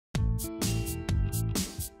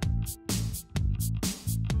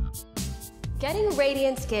Getting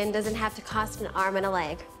radiant skin doesn't have to cost an arm and a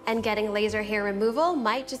leg. And getting laser hair removal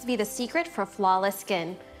might just be the secret for flawless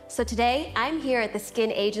skin. So today, I'm here at the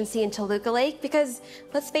skin agency in Toluca Lake because,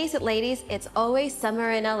 let's face it, ladies, it's always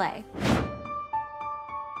summer in LA.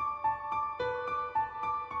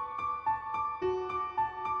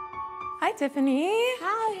 Hi, Tiffany.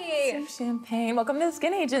 Hi. Some champagne. Welcome to the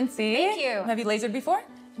skin agency. Thank you. Have you lasered before?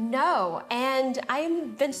 No, and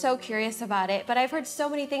I've been so curious about it, but I've heard so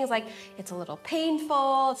many things like it's a little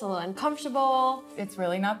painful, it's a little uncomfortable. It's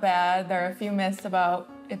really not bad. There are a few myths about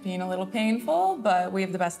it being a little painful, but we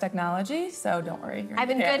have the best technology, so don't worry. I'm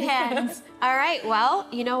in good hands. All right, well,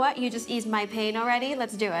 you know what? You just eased my pain already.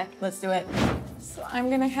 Let's do it. Let's do it. So I'm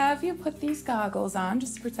gonna have you put these goggles on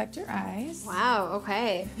just to protect your eyes. Wow,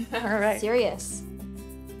 okay. All right. Serious.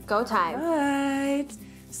 Go time. All right.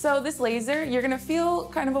 So this laser, you're gonna feel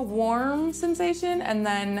kind of a warm sensation, and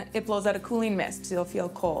then it blows out a cooling mist, so you'll feel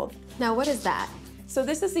cold. Now, what is that? So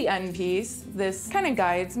this is the end piece. This kind of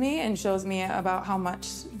guides me and shows me about how much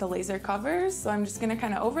the laser covers. So I'm just gonna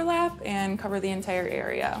kind of overlap and cover the entire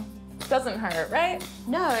area. Doesn't hurt, right?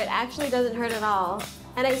 No, it actually doesn't hurt at all.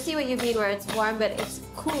 And I see what you mean where it's warm, but it's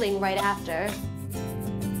cooling right after.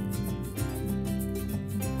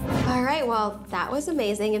 All right, well, that was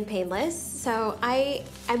amazing and painless. So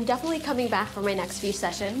I'm definitely coming back for my next few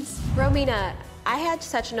sessions. Romina, I had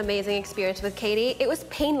such an amazing experience with Katie. It was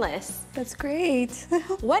painless. That's great.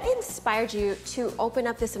 What inspired you to open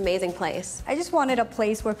up this amazing place? I just wanted a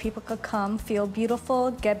place where people could come, feel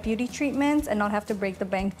beautiful, get beauty treatments, and not have to break the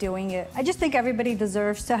bank doing it. I just think everybody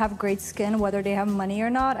deserves to have great skin, whether they have money or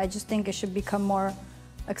not. I just think it should become more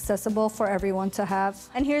accessible for everyone to have.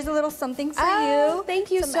 And here's a little something for you.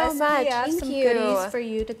 Thank you so SPF, much. Thank some you. goodies for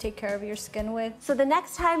you to take care of your skin with. So the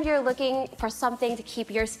next time you're looking for something to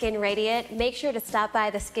keep your skin radiant, make sure to stop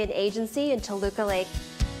by the skin agency in Toluca Lake.